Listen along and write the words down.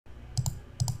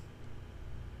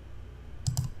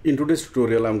In today's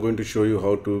tutorial, I'm going to show you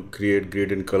how to create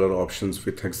gradient color options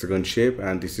with hexagon shape,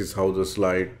 and this is how the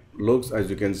slide looks.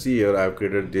 As you can see here, I've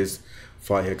created this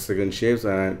 5 hexagon shapes,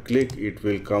 and I click, it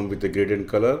will come with the gradient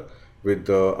color with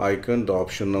the icon, the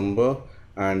option number,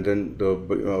 and then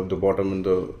the bottom in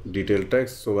the detail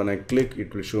text. So when I click,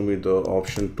 it will show me the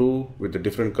option 2 with the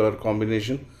different color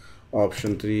combination,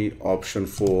 option 3, option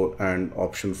 4, and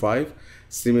option 5.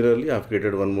 Similarly, I've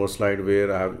created one more slide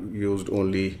where I have used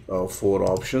only 4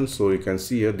 options. So you can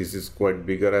see here this is quite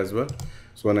bigger as well.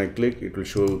 So when I click, it will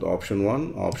show the option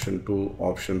 1, option 2,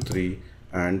 option 3,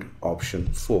 and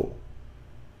option 4.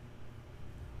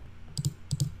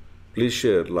 Please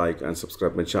share, like, and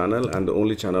subscribe my channel, and the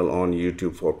only channel on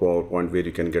YouTube for PowerPoint where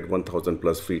you can get 1000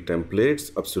 plus free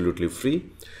templates absolutely free.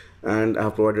 And I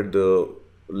have provided the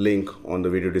link on the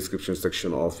video description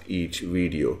section of each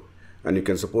video, and you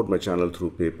can support my channel through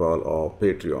PayPal or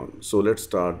Patreon. So let's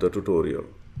start the tutorial.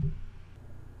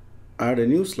 Add a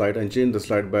new slide and change the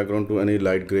slide background to any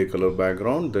light gray color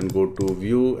background. Then go to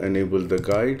view, enable the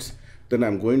guides. Then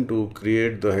I'm going to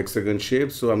create the hexagon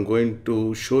shape. So I'm going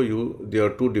to show you there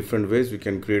are 2 different ways we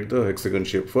can create the hexagon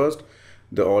shape. First,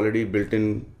 the already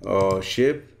built-in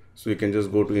shape. So you can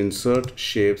just go to insert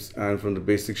shapes, and from the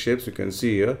basic shapes you can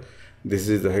see here this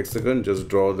is the hexagon. Just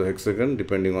draw the hexagon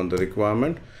depending on the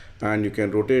requirement, and you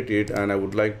can rotate it, and I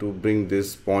would like to bring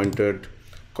this pointed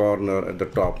corner at the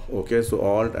top. Okay, so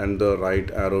alt and the right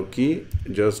arrow key,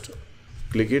 just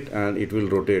click it and it will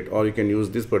rotate, or you can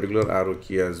use this particular arrow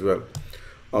key as well.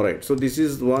 All right, so this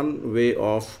is one way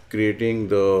of creating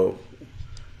the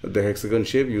hexagon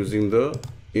shape using the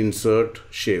insert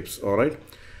shapes. All right,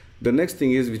 the next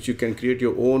thing is which you can create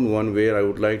your own one, where I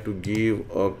would like to give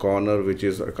a corner which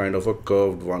is a kind of a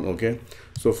curved one. Okay,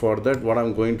 so for that what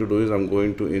I'm going to do is I'm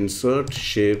going to insert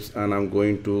shapes, and I'm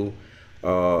going to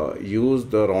use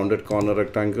the rounded corner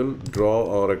rectangle,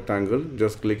 draw a rectangle,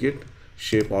 just click it,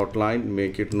 shape outline,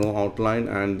 make it no outline,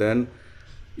 and then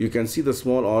you can see the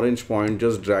small orange point,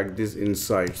 just drag this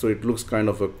inside so it looks kind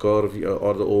of a curve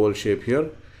or the oval shape here.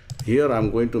 Here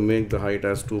I'm going to make the height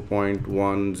as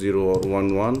 2.10 or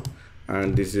 11,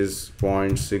 and this is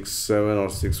 0.67 or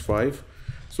 65.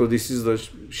 So this is the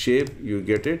shape, you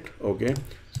get it. Okay,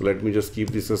 so let me just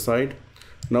keep this aside.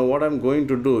 Now what I'm going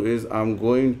to do is I'm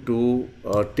going to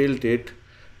tilt it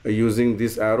using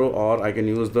this arrow, or I can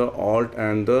use the alt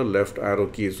and the left arrow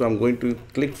key. So I'm going to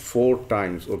click 4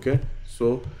 times. Okay,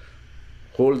 so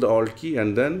hold the alt key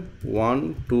and then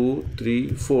 1, 2, 3,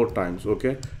 4 times.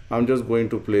 Okay, I'm just going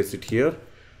to place it here.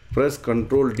 Press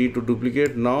Ctrl D to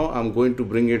duplicate. Now I'm going to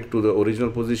bring it to the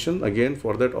original position. Again,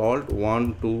 for that alt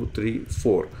 1, 2, 3,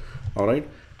 4. All right,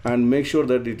 and make sure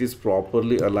that it is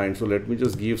properly aligned. So let me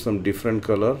just give some different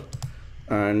color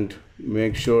and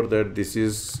make sure that this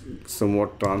is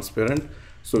somewhat transparent,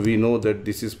 so we know that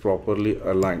this is properly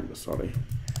aligned. Sorry,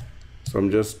 so I'm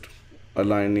just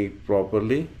aligning it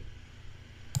properly.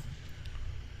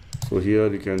 So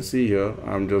here you can see here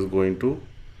I'm just going to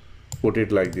put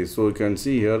it like this. So you can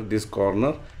see here this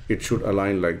corner, it should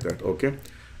align like that. Okay,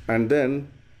 and then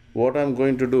what I'm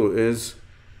going to do is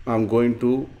I'm going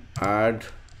to add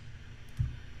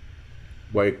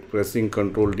by pressing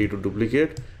Ctrl D to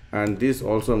duplicate, and this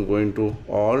also I'm going to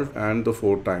alt and the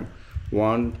 4 time,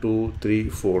 1, 2, 3,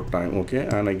 4 time. Okay,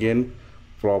 and again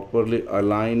properly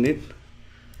align it.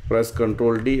 Press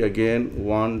Ctrl D again,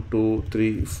 1, 2,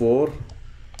 3, 4.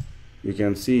 You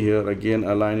can see here again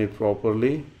align it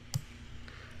properly.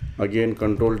 Again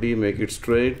Ctrl D, make it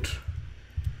straight.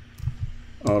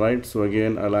 All right, so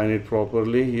again align it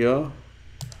properly here,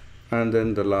 and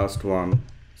then the last one,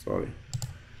 sorry,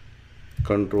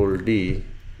 Ctrl D,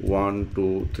 1,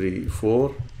 2, 3,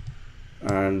 4,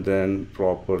 and then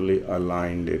properly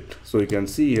aligned it. So you can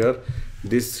see here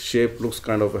this shape looks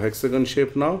kind of a hexagon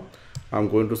shape. Now I'm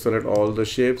going to select all the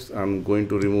shapes. I'm going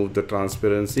to remove the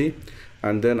transparency,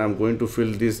 and then I'm going to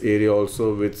fill this area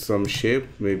also with some shape.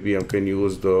 Maybe I can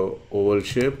use the oval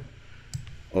shape.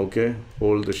 Okay,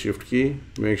 hold the shift key,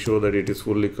 make sure that it is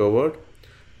fully covered.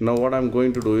 Now what I'm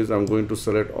going to do is I'm going to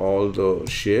select all the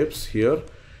shapes here,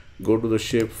 go to the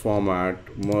shape format,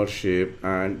 merge shape,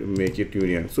 and make it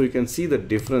union. So you can see the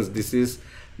difference. This is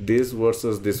this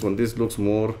versus this one. This looks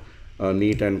more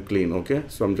neat and clean. Okay,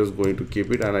 so I'm just going to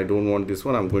keep it, and I don't want this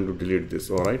one. I'm going to delete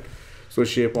this. All right, so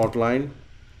shape outline,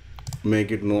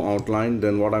 make it no outline.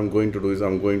 Then what I'm going to do is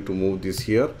I'm going to move this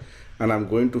here, and I'm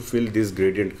going to fill this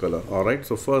gradient color. All right,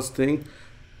 so first thing,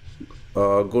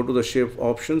 go to the shape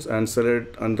options and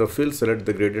select under fill, select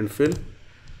the gradient fill.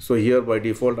 So here by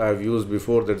default I have used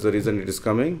before, that's the reason it is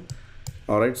coming.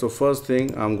 All right, so first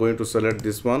thing I'm going to select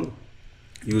this one,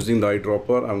 using the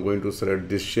eyedropper. I'm going to select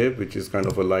this shape which is kind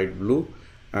of a light blue,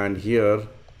 and here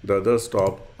the other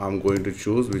stop I'm going to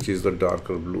choose, which is the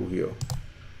darker blue here.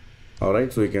 All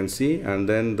right, so you can see, and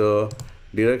then the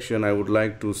direction I would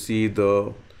like to see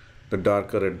the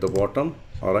darker at the bottom.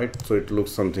 All right, so it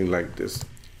looks something like this.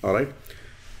 All right,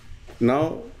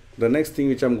 now the next thing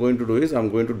which I'm going to do is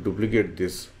I'm going to duplicate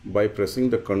this by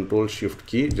pressing the Control Shift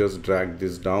key. Just drag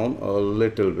this down a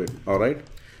little bit. All right,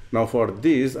 now for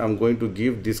this I'm going to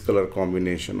give this color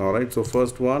combination. All right, so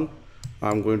first one,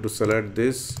 I'm going to select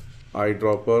this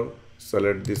eyedropper,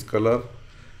 select this color,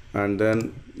 and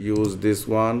then use this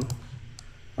one.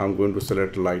 I'm going to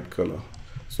select light color.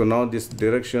 So now this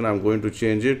direction I'm going to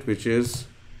change it, which is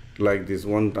like this,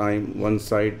 one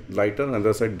side lighter,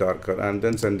 another side darker, and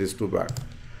then send this to back.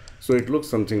 So it looks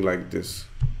something like this.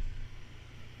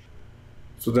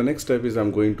 So the next step is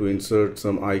I'm going to insert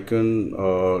some icon,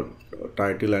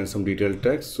 title, and some detailed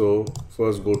text. So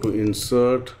first go to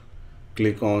insert,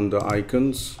 click on the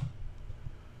icons,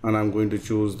 and I'm going to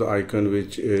choose the icon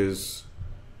which is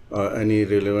any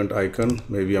relevant icon.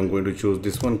 Maybe I'm going to choose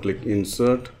this one. Click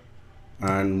insert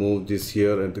and move this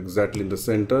here at exactly in the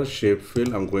center. Shape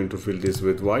fill, I'm going to fill this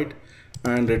with white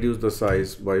and reduce the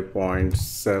size by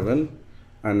 0.7,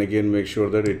 and again make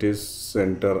sure that it is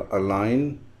center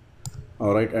align.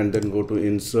 All right, and then go to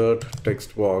insert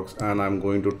text box, and I'm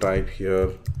going to type here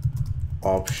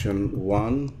option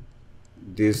 1.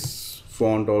 This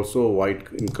font also white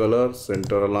in color,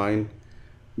 center align,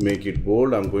 make it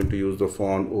bold. I'm going to use the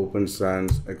font Open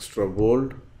Sans Extra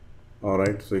Bold. All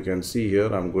right, so you can see here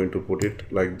I'm going to put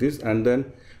it like this, and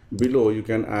then below you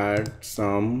can add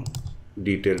some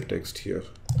detailed text here.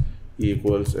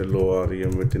 Equals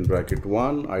LOREM within bracket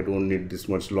 1. I don't need this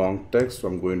much long text, so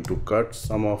I'm going to cut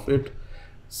some of it.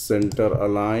 Center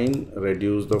align,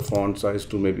 reduce the font size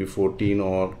to maybe 14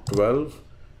 or 12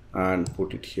 and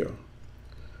put it here.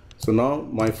 So now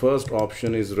my first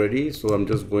option is ready, so I'm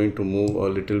just going to move a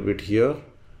little bit here,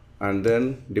 and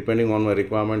then depending on my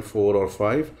requirement 4 or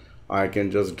 5, I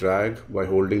can just drag by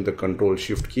holding the Control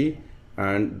Shift key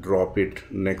and drop it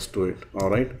next to it. All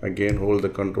right, again hold the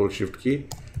Control Shift key,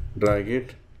 drag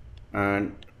it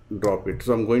and drop it.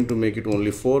 So I'm going to make it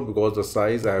only 4 because the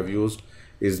size I have used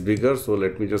is bigger, so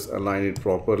let me just align it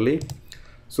properly.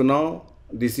 So now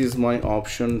this is my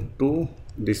option 2,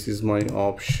 this is my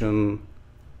option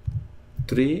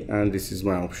 3, and this is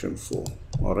my option 4.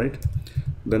 All right,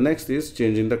 the next is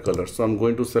changing the color. So I'm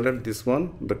going to select this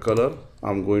one, the color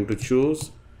I'm going to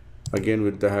choose again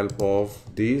with the help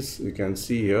of these. You can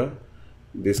see here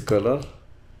this color,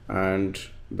 and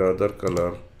the other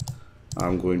color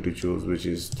I'm going to choose, which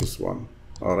is this one.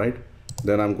 All right,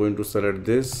 then I'm going to select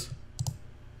this,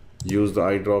 use the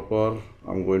eyedropper.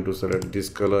 I'm going to select this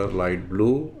color, light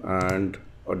blue and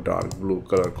a dark blue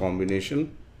color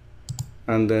combination,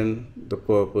 and then the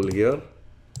purple here.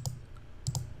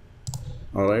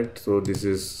 All right, so this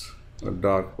is a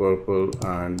dark purple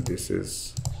and this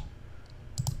is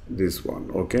this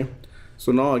one. Okay,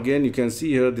 so now again you can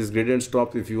see here this gradient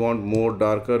stops. If you want more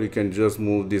darker, you can just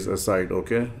move this aside.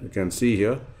 Okay, you can see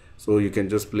here, so you can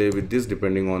just play with this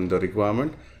depending on the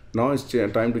requirement. Now it's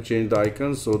time to change the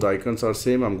icons. So the icons are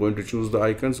same. I'm going to choose the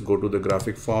icons, go to the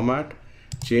graphic format,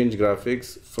 change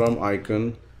graphics from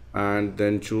icon, and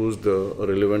then choose the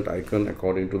relevant icon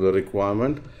according to the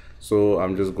requirement. So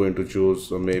I'm just going to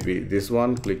choose maybe this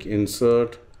one. Click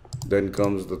insert, then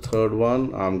comes the third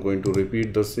one. I'm going to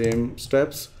repeat the same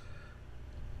steps,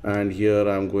 and here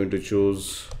I'm going to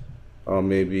choose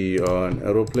maybe an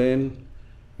aeroplane,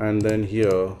 and then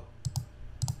here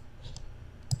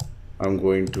I'm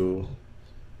going to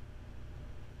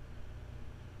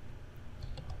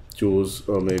choose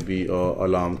maybe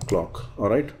alarm clock. All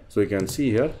right, so you can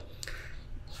see here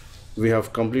we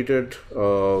have completed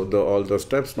all the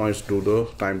steps. Now it's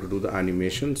time to do the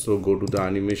animation. So go to the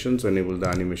animations, enable the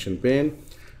animation pane.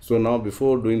 So now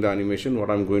before doing the animation, what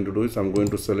I'm going to do is I'm going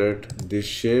to select this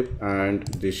shape and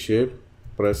this shape,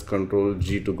 press Ctrl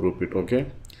G to group it. Okay,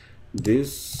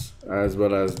 this as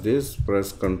well as this,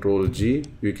 press Ctrl G.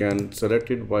 You can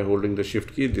select it by holding the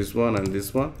Shift key, this one and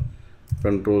this one,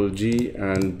 Ctrl G,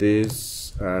 and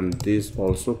this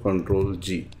also Ctrl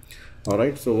G. All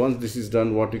right, so once this is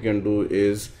done, what you can do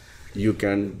is you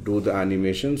can do the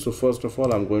animation. So first of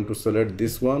all, I'm going to select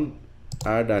this one,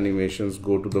 add animations,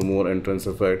 go to the more entrance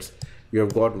effects. You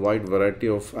have got wide variety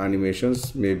of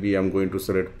animations. Maybe I'm going to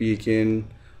select peek in,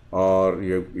 or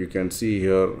you can see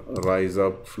here rise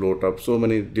up, float up. So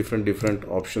many different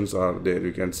options are there,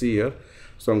 you can see here.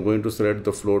 So I'm going to select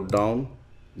the float down.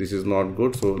 This is not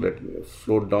good, so let me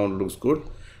float down, looks good.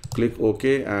 Click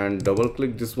OK and double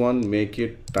click this one, make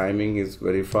it timing is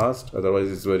very fast, otherwise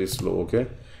it's very slow. Okay,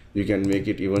 you can make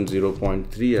it even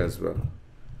 0.3 as well.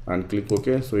 and click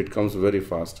OK. So it comes very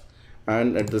fast,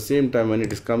 and at the same time when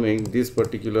it is coming, this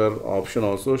particular option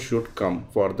also should come.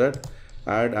 For that,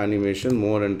 add animation,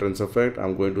 more entrance effect,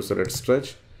 I'm going to select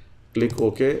stretch, click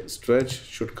OK. Stretch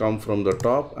should come from the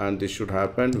top, and this should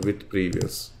happen with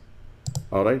previous.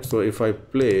 Alright, so if I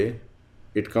play,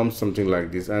 it comes something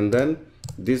like this, and then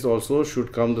this also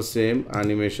should come the same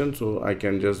animation. So I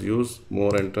can just use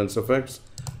more entrance effects,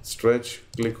 stretch,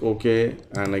 click OK,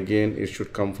 and again it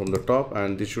should come from the top,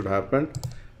 and this should happen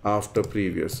after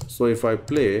previous. So if I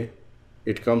play,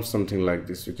 it comes something like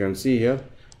this. You can see here.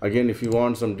 Again, if you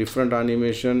want some different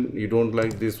animation, you don't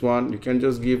like this one, you can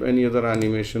just give any other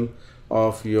animation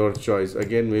of your choice.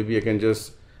 Again, maybe I can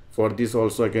just, for this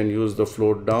also I can use the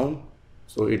float down.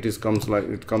 So it comes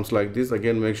like this.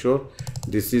 Again, make sure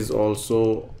this is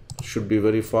also should be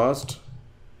very fast,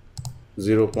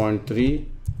 0.3,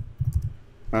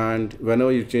 and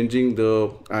whenever you're changing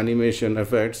the animation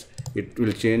effects, it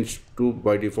will change to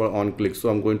by default on click. So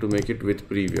I'm going to make it with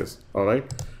previous. All right,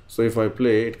 so if I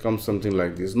play, it comes something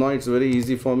like this. Now it's very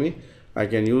easy for me. I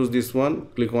can use this one,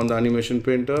 click on the animation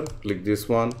painter, click this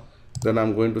one, then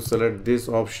I'm going to select this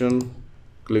option,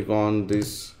 click on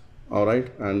this. All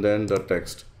right, and then the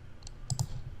text.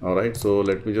 All right, so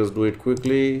let me just do it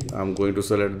quickly. I'm going to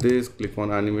select this, click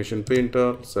on animation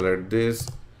painter, select this,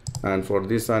 and for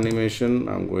this animation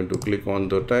I'm going to click on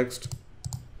the text,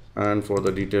 and for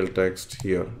the detail text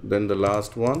here, then the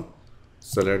last one,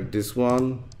 select this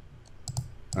one,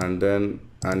 and then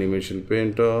animation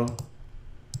painter,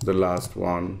 the last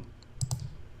one.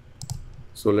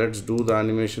 So let's do the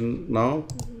animation now.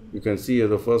 You can see here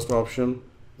the first option,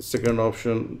 second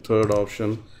option, third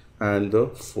option, and the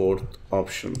fourth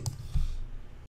option.